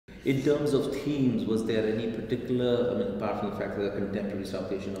In terms of themes, was there any particular, I mean, apart from the fact that there are contemporary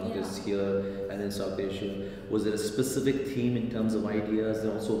South Asian artists here and in South Asia, was there a specific theme in terms of ideas?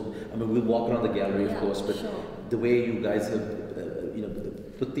 And also, I mean, we'll walk around the gallery, of course, but the way you guys have, you know,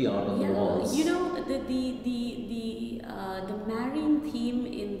 put the art on the walls. You know, the marrying theme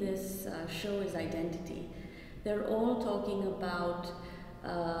in this show is identity. They're all talking about,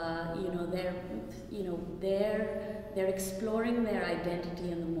 they're exploring their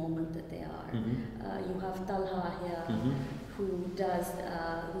identity in the moment that they are. You have Talha here, who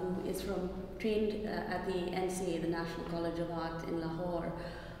is trained at the NCA, the National College of Art in Lahore,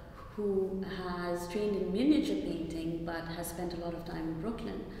 who has trained in miniature painting but has spent a lot of time in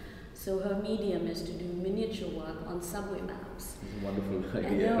Brooklyn. So her medium is to do miniature work on subway maps. Wonderful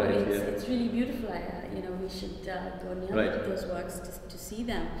idea, right? It's really beautiful. We should go near those works to see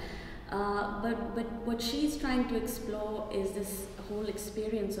them. But what she's trying to explore is this whole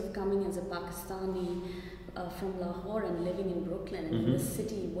experience of coming as a Pakistani from Lahore and living in Brooklyn, and in this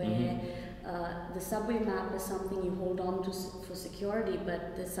city where the subway map is something you hold on to for security,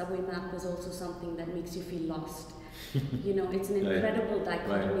 but the subway map is also something that makes you feel lost. You know, it's an incredible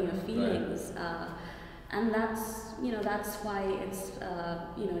dichotomy of feelings, and that's why it's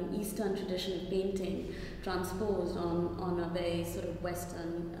an Eastern tradition of painting transposed on a very sort of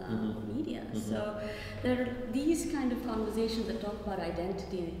Western media. So there are these kind of conversations that talk about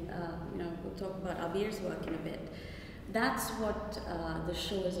identity. We'll talk about Abir's work in a bit. That's what the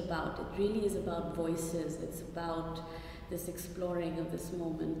show is about. It really is about voices. It's about this exploring of this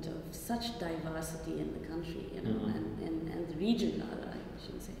moment of such diversity in the country, and the region, rather, I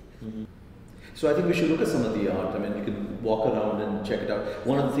should say. So I think we should look at some of the art. I mean, you can walk around and check it out.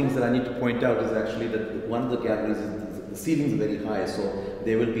 One of the things that I need to point out is actually that one of the galleries, the ceilings are very high, so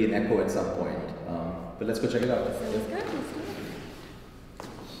there will be an echo at some point. But let's go check it out.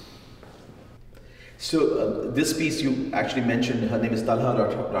 So this piece you actually mentioned, her name is Talha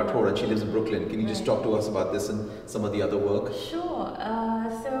Rhatore and she lives in Brooklyn. Can you just talk to us about this and some of the other work? Sure.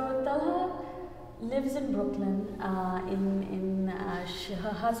 So Talha lives in Brooklyn.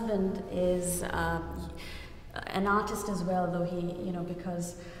 Her husband is an artist as well, though he,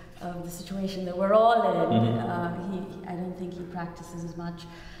 because of the situation that we're all in, I don't think he practices as much.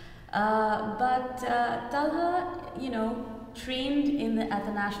 But Talha, trained at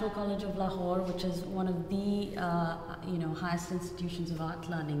the National College of Lahore, which is one of the highest institutions of art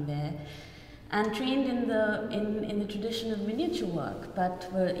learning there, and trained in the tradition of miniature work. But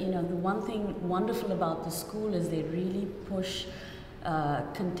the one thing wonderful about the school is they really push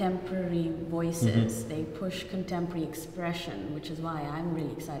contemporary voices. They push contemporary expression, which is why I'm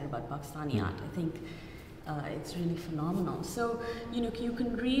really excited about Pakistani art. I think it's really phenomenal. So, you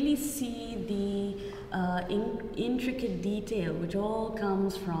can really see the intricate detail, which all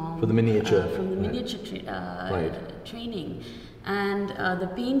comes from the miniature, training. And the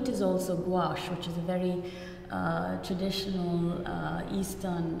paint is also gouache, which is a very traditional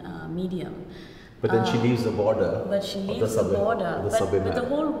Eastern medium. But then she leaves the border. But she leaves the border. But the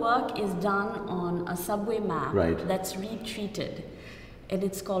whole work is done on a subway map that's retreated, and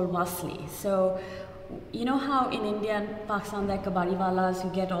it's called Wasli. So, you know how in India and Pakistan there are kabadiwalas who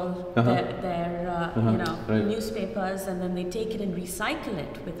get all their newspapers, and then they take it and recycle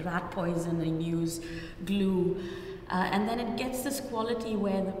it with rat poison and use glue, and then it gets this quality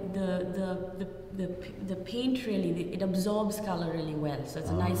where the paint really, it absorbs color really well, so it's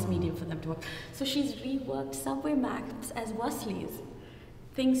a nice medium for them to work. So she's reworked subway maps as Waslis,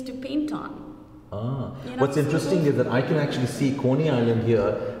 things to paint on. What's interesting is that I can actually see Coney Island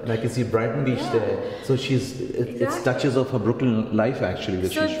here, and I can see Brighton Beach there. So it's touches of her Brooklyn life actually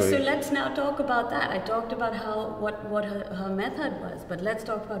that she's showing. So let's now talk about that. I talked about what her method was, but let's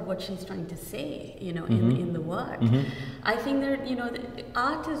talk about what she's trying to say, in the work. I think that,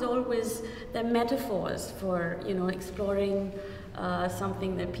 art is always the metaphors for, exploring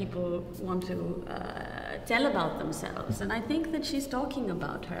something that people want to tell about themselves, and I think that she's talking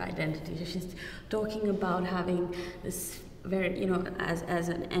about her identity. She's talking about having this very, as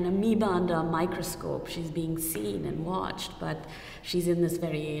an amoeba under a microscope. She's being seen and watched, but she's in this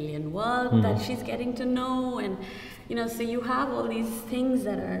very alien world that she's getting to know, and so you have all these things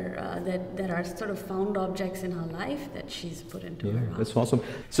that are sort of found objects in her life that she's put into her art. That's awesome.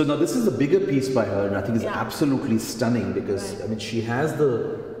 So now this is a bigger piece by her, and I think it's absolutely stunning because I mean she has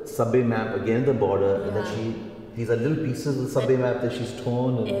the subway map again, the border, and then these are little pieces of the subway map that she's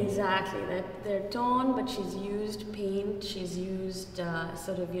torn. Exactly, they're torn, but she's used paint. She's used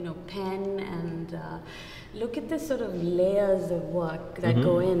sort of pen, and look at the sort of layers of work that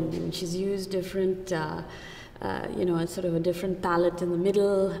go in. And she's used different you know, sort of a different palette in the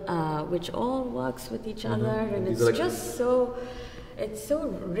middle, which all works with each other, and it's just so, it's so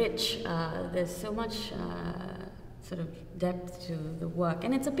rich. There's so much sort of depth to the work,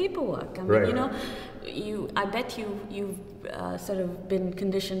 and it's a paperwork. I mean, you know, I bet you've sort of been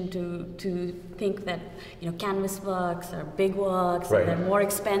conditioned to think that, you know, canvas works are big works, and they're more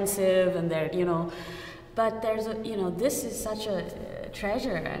expensive, and they're, you know, but there's a, you know, this is such a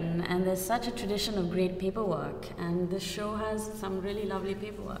treasure, and there's such a tradition of great paperwork, and this show has some really lovely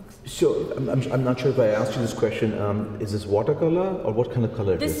paperwork. So I'm not sure if I asked you this question. Is this watercolor or what kind of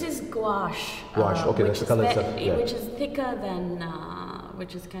color it is? This is gouache. Gouache. Okay, that's the color itself. Which is thicker than,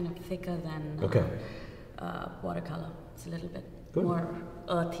 which is kind of thicker than watercolor. It's a little bit more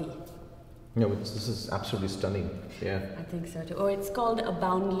earthy. No, this is absolutely stunning. Yeah. I think so too. Oh, it's called A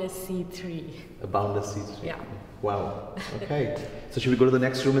Boundless C3. A Boundless C3. Yeah. Wow. Okay. So should we go to the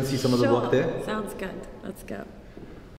next room and see some of the work there? Sounds good. Let's go.